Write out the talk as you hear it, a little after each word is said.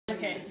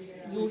Look at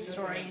your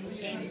story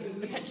and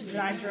the pictures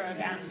that I drew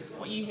about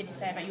what you had to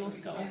say about your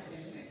school,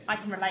 I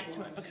can relate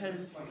to it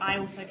because I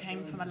also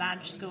came from a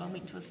large school and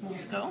went to a small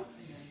school.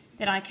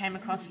 That I came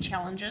across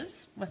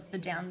challenges with the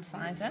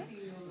downsizing.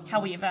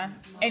 However,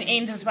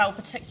 and as well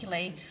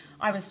particularly,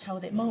 I was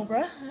told that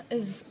Marlborough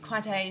is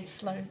quite a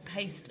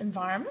slow-paced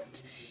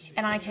environment,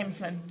 and I came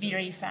from a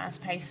very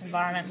fast-paced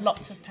environment,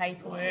 lots of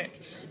paperwork,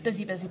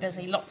 busy,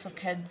 lots of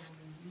kids,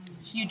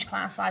 huge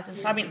class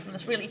sizes. So I went from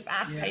this really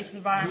fast-paced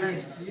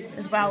environment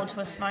as well to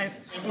a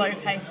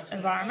slow-paced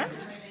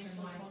environment.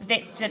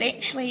 That did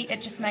actually,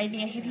 it just made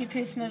me a heavier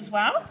person as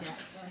well.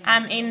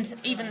 And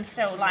even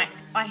still, like,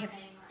 I have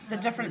the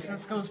difference in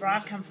schools where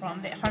I've come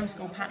from, that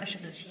homeschool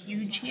partnership is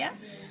huge here,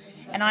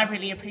 and I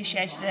really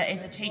appreciated it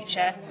as a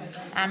teacher.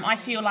 I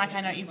feel like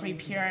I know every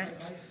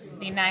parent,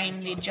 their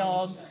name, their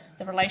job,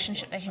 the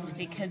relationship they have with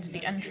their kids,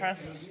 their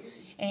interests,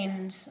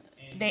 and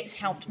that's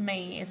helped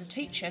me as a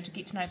teacher to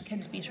get to know the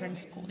kids better and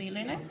support their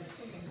learning.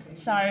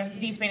 So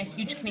there's been a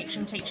huge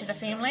connection teacher to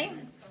family.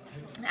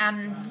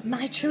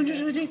 My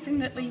children are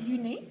definitely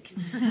unique,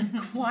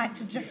 quite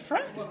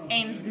different,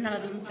 and none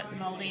of them fit the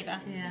mould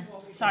either. Yeah.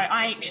 So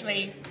I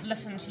actually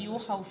listened to your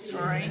whole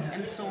story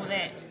and saw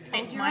that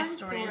that's my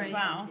story as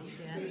well.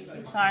 Yeah.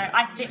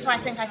 So that's why I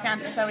think I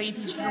found it so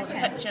easy to draw the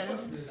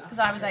pictures, because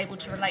I was able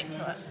to relate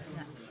to it,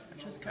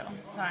 which was cool.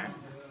 So,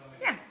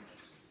 yeah.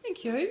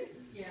 Thank you.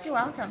 You're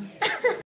welcome.